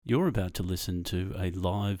You're about to listen to a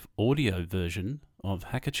live audio version of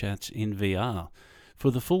Hacker Chats in VR.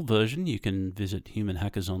 For the full version, you can visit Human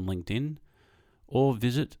Hackers on LinkedIn or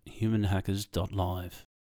visit humanhackers.live.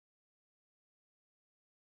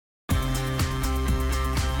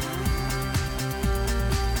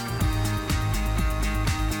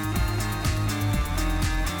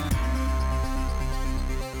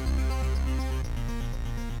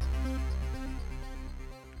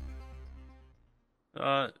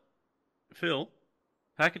 Phil,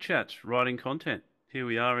 Hacker Chats, writing content. Here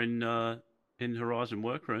we are in Horizon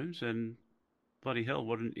Workrooms, and bloody hell,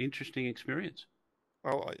 what an interesting experience.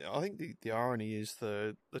 Well, I think the irony is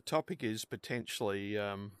the topic is potentially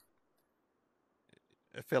a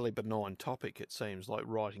fairly benign topic, it seems, like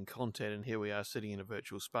writing content, and here we are sitting in a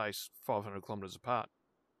virtual space 500 kilometres apart.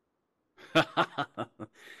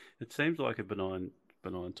 It seems like a benign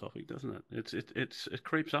topic, doesn't it? It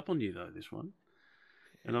creeps up on you though, this one.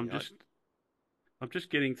 And I'm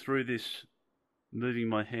just getting through this, moving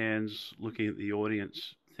my hands, looking at the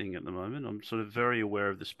audience thing at the moment. I'm sort of very aware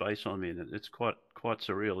of the space I'm in. It's quite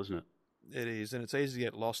surreal, isn't it? It is, and it's easy to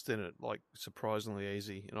get lost in it, like surprisingly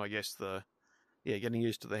easy. And I guess getting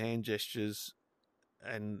used to the hand gestures,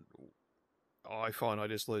 and I find I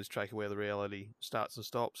just lose track of where the reality starts and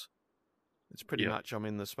stops. It's pretty much I'm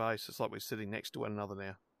in the space. It's like we're sitting next to one another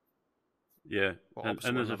now. Yeah, well,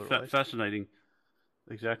 and there's a fascinating.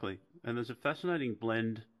 Exactly, and there's a fascinating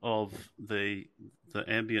blend of the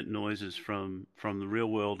ambient noises from the real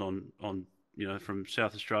world from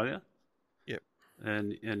South Australia,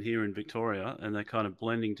 and here in Victoria, and they're kind of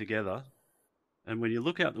blending together. And when you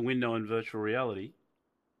look out the window in virtual reality,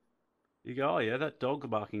 you go, "Oh yeah, that dog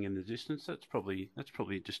barking in the distance. That's probably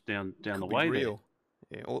just down the way real.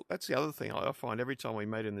 There." Yeah, well, that's the other thing I find every time we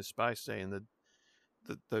meet in this space, and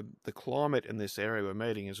the climate in this area we're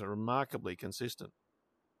meeting is remarkably consistent.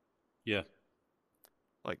 Yeah.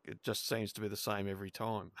 Like, it just seems to be the same every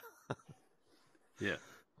time.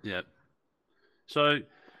 Yeah. So,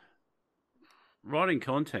 writing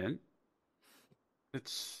content,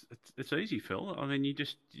 it's easy, Phil. I mean, you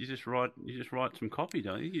just write some copy,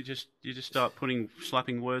 don't you? You just start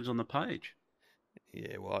slapping words on the page.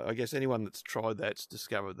 Yeah, well, I guess anyone that's tried that's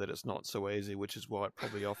discovered that it's not so easy, which is why it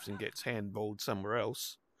probably often gets handballed somewhere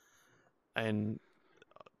else. And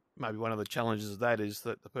maybe one of the challenges of that is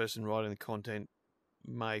that the person writing the content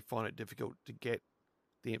may find it difficult to get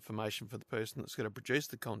the information for the person that's going to produce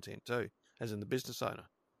the content too, as in the business owner.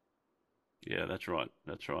 Yeah, that's right.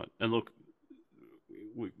 And look,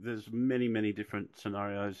 there's many different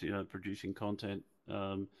scenarios, producing content.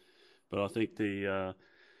 But I think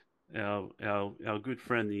our good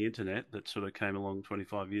friend, the internet, that sort of came along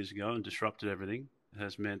 25 years ago and disrupted everything,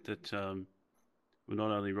 has meant that we're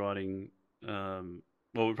not only writing.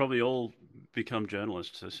 Well, we've probably all become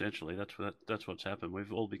journalists, essentially. That's what's happened.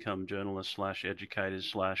 We've all become journalists /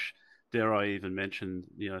 educators / dare I even mention,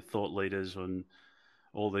 thought leaders and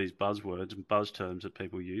all these buzzwords and buzz terms that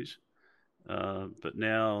people use. But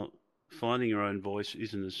now finding your own voice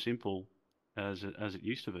isn't as simple as it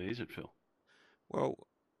used to be, is it, Phil? Well,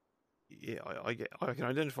 yeah, I can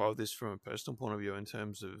identify with this from a personal point of view in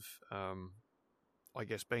terms of, I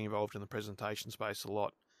guess, being involved in the presentation space a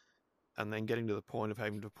lot, and then getting to the point of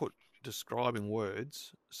having to describe in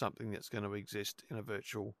words something that's going to exist in a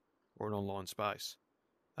virtual or an online space.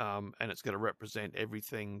 And it's going to represent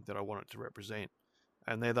everything that I want it to represent.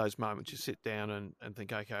 And they're those moments you sit down and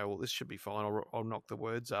think, okay, well, this should be fine. I'll knock the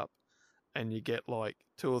words up. And you get like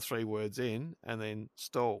 2 or 3 words in and then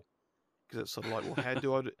stall. Because it's sort of like, well,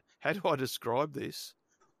 how do I describe this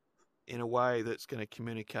in a way that's going to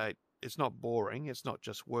communicate? It's not boring. It's not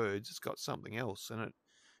just words. It's got something else. And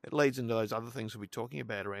it leads into those other things we'll be talking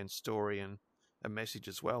about around story and a message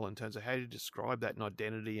as well, in terms of how do you describe that in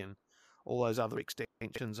identity and all those other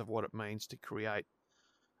extensions of what it means to create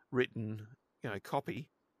written, copy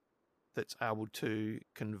that's able to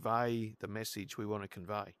convey the message we want to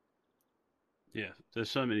convey. Yeah, there's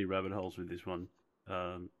so many rabbit holes with this one.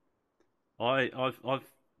 I've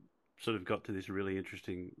sort of got to this really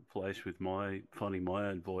interesting place with finding my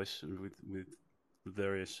own voice and with the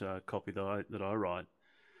various copy that I write.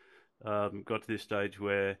 Got to this stage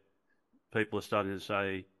where people are starting to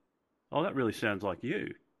say, "Oh, that really sounds like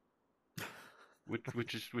you,"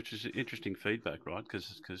 which is interesting feedback, right?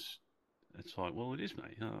 Because it's like, well, it is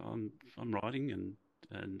me. I'm writing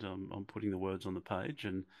and I'm putting the words on the page,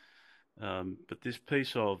 and but this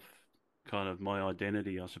piece of kind of my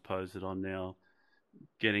identity, I suppose, that I'm now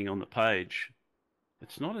getting on the page,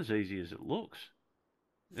 it's not as easy as it looks.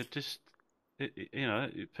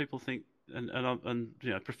 People think,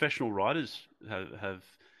 and professional writers have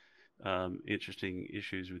interesting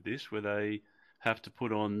issues with this, where they have to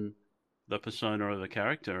put on the persona of a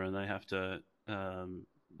character, and they have to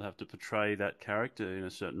portray that character in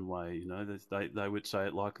a certain way. You know, they would say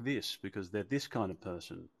it like this because they're this kind of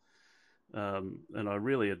person. And I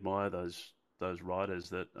really admire those writers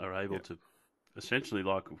that are able Yeah. to essentially,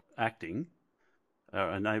 like acting,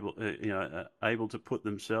 are unable able to put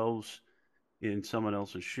themselves in someone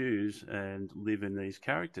else's shoes and live in these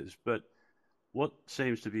characters. But what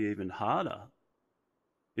seems to be even harder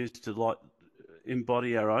is to like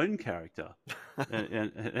embody our own character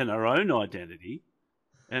and our own identity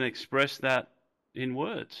and express that in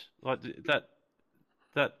words. Like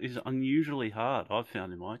that is unusually hard. I've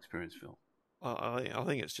found in my experience, Phil. I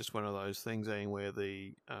think it's just one of those things, Ian, where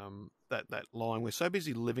the that line, we're so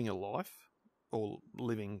busy living a life or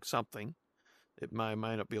living something. It may or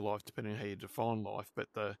may not be a life, depending on how you define life. But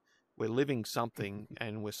we're living something,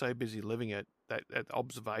 and we're so busy living it that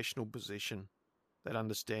observational position, that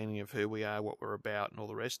understanding of who we are, what we're about, and all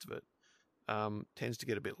the rest of it, tends to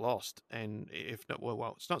get a bit lost. And if not,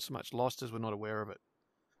 well, it's not so much lost as we're not aware of it.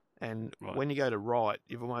 And Right. when you go to write,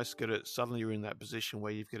 you've almost got to suddenly you're in that position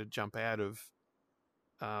where you've got to jump out of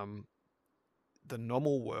um, the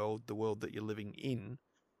normal world, the world that you're living in,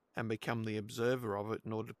 and become the observer of it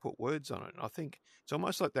in order to put words on it. And I think it's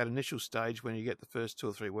almost like that initial stage when you get the first two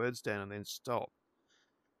or three words down and then stop.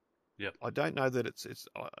 Yep. I don't know that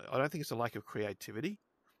I don't think it's a lack of creativity.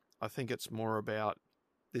 I think it's more about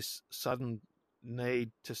this sudden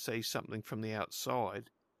need to see something from the outside,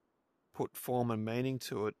 put form and meaning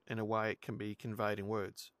to it in a way it can be conveyed in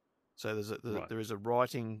words. So Right. there is a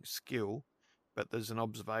writing skill, but there's an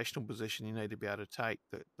observational position you need to be able to take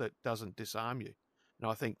that doesn't disarm you. And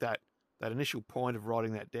I think that initial point of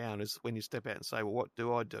writing that down is when you step out and say, well, what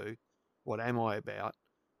do I do? What am I about?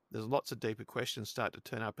 There's lots of deeper questions start to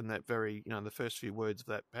turn up in that very, the first few words of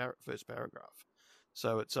that first paragraph.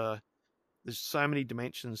 So there's so many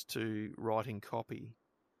dimensions to writing copy.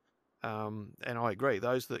 And I agree,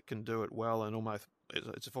 those that can do it well and almost,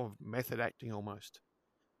 it's a form of method acting almost,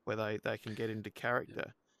 where they can get into Yep.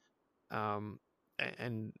 character,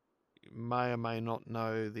 and may or may not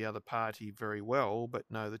know the other party very well, but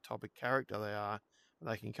know the type of character they are, and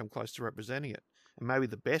they can come close to representing it. And maybe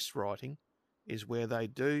the best writing is where they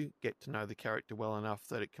do get to know the character well enough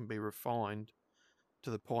that it can be refined to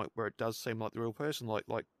the point where it does seem like the real person,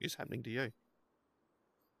 like is happening to you.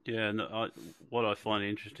 Yeah, and what I find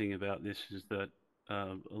interesting about this is that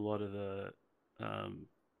a lot of the um,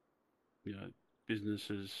 you know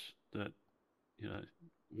businesses that you know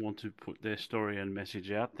want to put their story and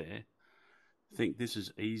message out there think this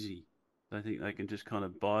is easy. They think they can just kind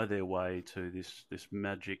of buy their way to this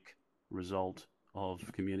magic result of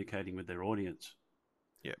communicating with their audience.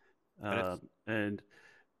 Yeah, and Uh, it's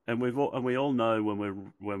and we all know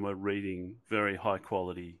when we're reading very high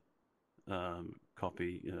quality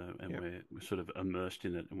copy, and yeah, we're sort of immersed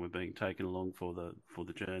in it, and we're being taken along for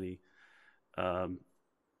the journey. Um,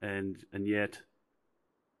 and yet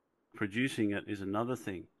producing it is another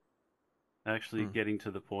thing. Actually mm, getting to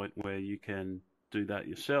the point where you can do that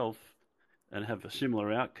yourself and have a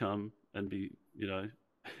similar outcome and be,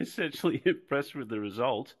 essentially impressed with the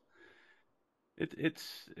result.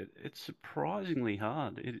 It's surprisingly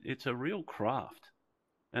hard. It's a real craft,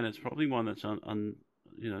 and it's probably one that's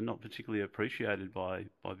not particularly appreciated by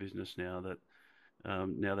business now that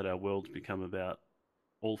now that our world's become about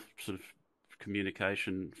all sort of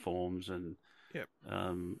communication forms and yeah.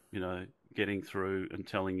 um, you know getting through and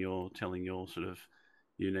telling your sort of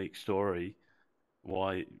unique story.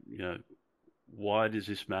 Why why does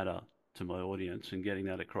this matter to my audience and getting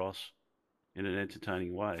that across in an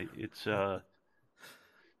entertaining way? It's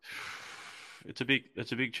a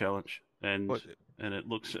big challenge, Well, and it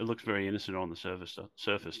looks very innocent on the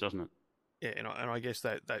surface, doesn't it? yeah, and I guess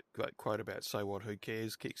that quote about "so what, who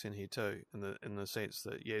cares" kicks in here too, in the sense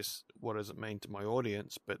that yes, what does it mean to my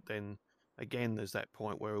audience? But then again, there's that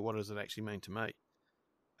point where what does it actually mean to me?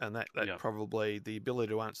 And that Yeah, probably the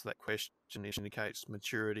ability to answer that question indicates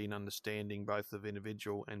maturity and understanding both of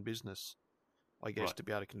individual and business. I guess right. to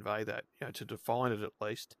be able to convey that, to define it at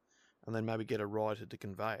least, and then maybe get a writer to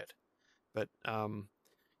convey it. But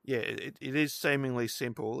yeah, it is seemingly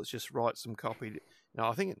simple. It's just write some copy. Now,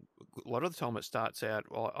 I think a lot of the time it starts out,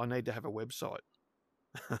 well, I need to have a website.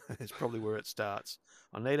 It's probably where it starts.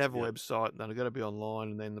 I need to have a Yeah, website, then I've got to be online,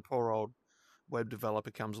 and then the poor old web developer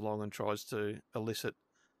comes along and tries to elicit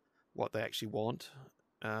what they actually want,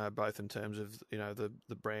 both in terms of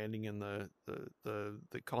the branding and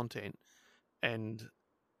the content and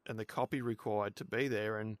the copy required to be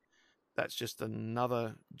there, and that's just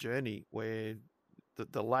another journey where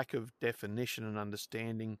the lack of definition and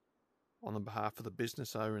understanding on the behalf of the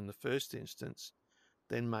business owner in the first instance,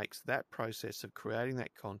 then makes that process of creating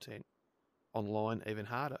that content online even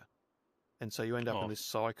harder. And so you end up in this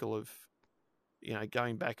cycle of,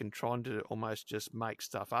 going back and trying to almost just make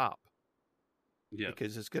stuff up. Yeah.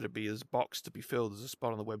 Because there's got to be this box to be filled, there's a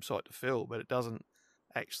spot on the website to fill, but it doesn't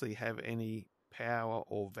actually have any power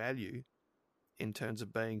or value in terms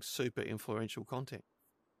of being super influential content.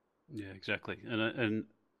 Yeah, exactly. And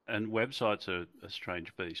websites are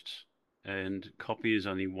strange beasts, and copy is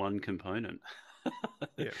only one component.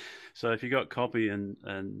 Yeah. So if you got copy and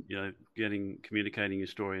communicating your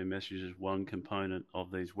story and messages is one component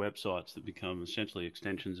of these websites that become essentially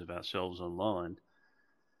extensions of ourselves online,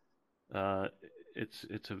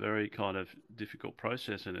 it's a very kind of difficult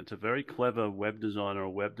process, and it's a very clever web designer or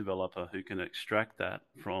web developer who can extract that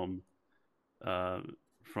from a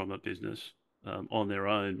business on their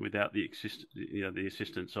own without the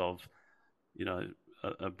assistance of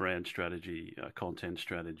a brand strategy, a content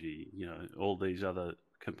strategy, all these other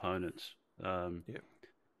components. And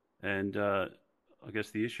I guess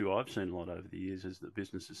the issue I've seen a lot over the years is that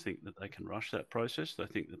businesses think that they can rush that process. They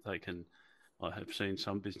think that they can. I have seen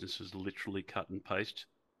some businesses literally cut and paste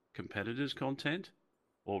competitors' content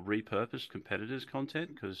or repurpose competitors'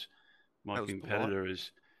 content because my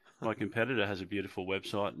competitor has a beautiful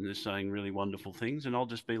website and is saying really wonderful things, and I'll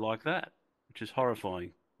just be like that, which is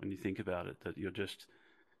horrifying when you think about it, that you're just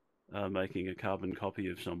making a carbon copy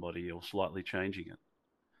of somebody or slightly changing it.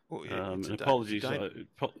 Well, yeah, and apologies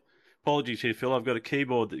here, Phil. I've got a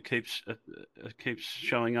keyboard that keeps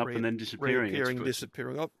showing up and then disappearing.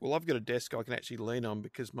 Disappearing. Well, I've got a desk I can actually lean on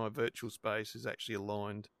because my virtual space is actually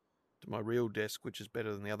aligned to my real desk, which is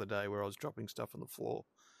better than the other day where I was dropping stuff on the floor.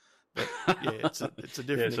 But yeah, it's a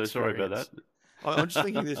different experience. Sorry about that. I'm just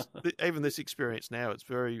thinking even this experience now, it's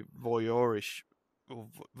very voyeurish,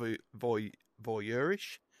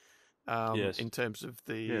 Yes. in terms of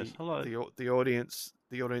Hello. the audience,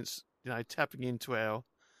 tapping into our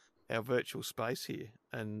virtual space here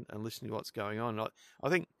and listening to what's going on. I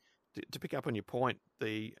think to pick up on your point,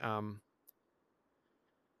 the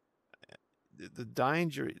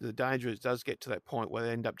danger is it does get to that point where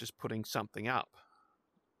they end up just putting something up.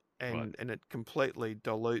 And it completely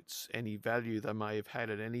dilutes any value they may have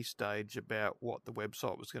had at any stage about what the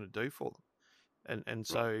website was going to do for them. And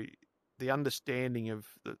so the understanding of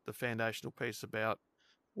the foundational piece about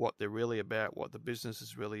what they're really about, what the business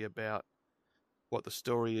is really about, what the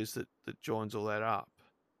story is that joins all that up,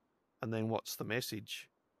 and then what's the message,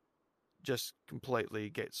 just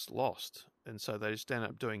completely gets lost. And so they just end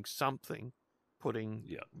up doing something, putting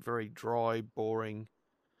very dry, boring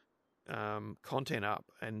content up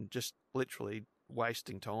and just literally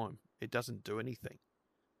wasting time. It doesn't do anything.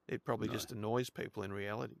 It probably just annoys people in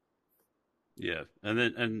reality. Yeah, and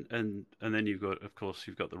then you've got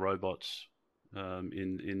the robots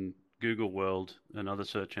in Google World and other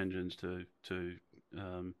search engines to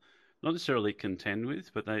not necessarily contend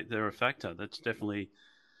with, but they're a factor. That's definitely,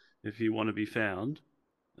 if you want to be found,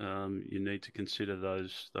 you need to consider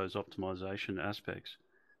those optimization aspects.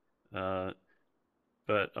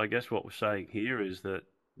 But I guess what we're saying here is that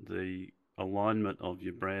the alignment of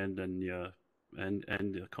your brand and your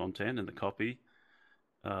content and the copy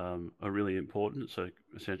are really important. So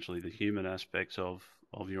essentially, the human aspects of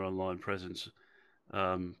your online presence,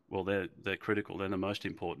 they're critical. They're the most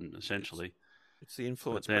important, essentially. It's the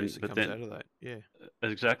influence piece that comes out of that. Yeah,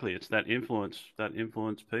 exactly. It's that influence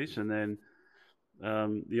piece, and then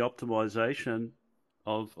the optimization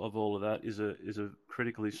of all of that is a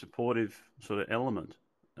critically supportive sort of element.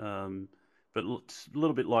 But it's a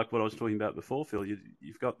little bit like what I was talking about before, Phil.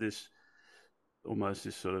 You've got this almost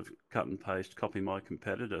this sort of cut and paste, copy my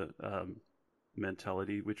competitor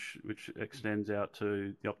mentality, which extends out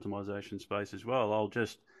to the optimization space as well. I'll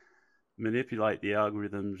just manipulate the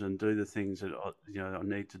algorithms and do the things that I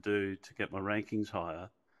need to do to get my rankings higher,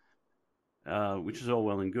 which is all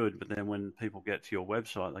well and good. But then when people get to your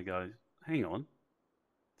website, they go, "Hang on,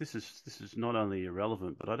 this is not only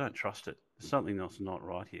irrelevant, but I don't trust it. There's something else not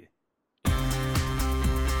right here."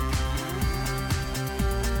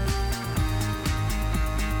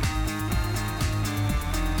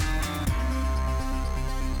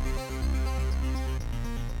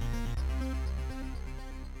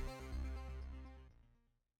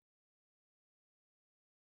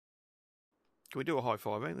 Can we do a high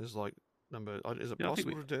five? There's like number. Is it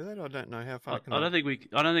possible to do that? I don't know how far. I don't think we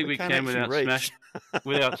can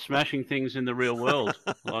without smashing things in the real world.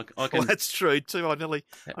 Like I can. Well, that's true too. I nearly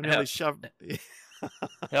shoved.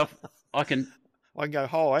 I can go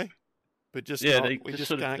high, but just not,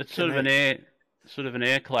 it's sort of an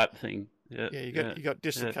air clap thing. Yeah, Yeah, you yeah, got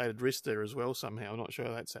yeah. dislocated wrist there as well somehow. I'm not sure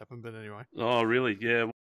how that's happened, but anyway. Oh, really? Yeah.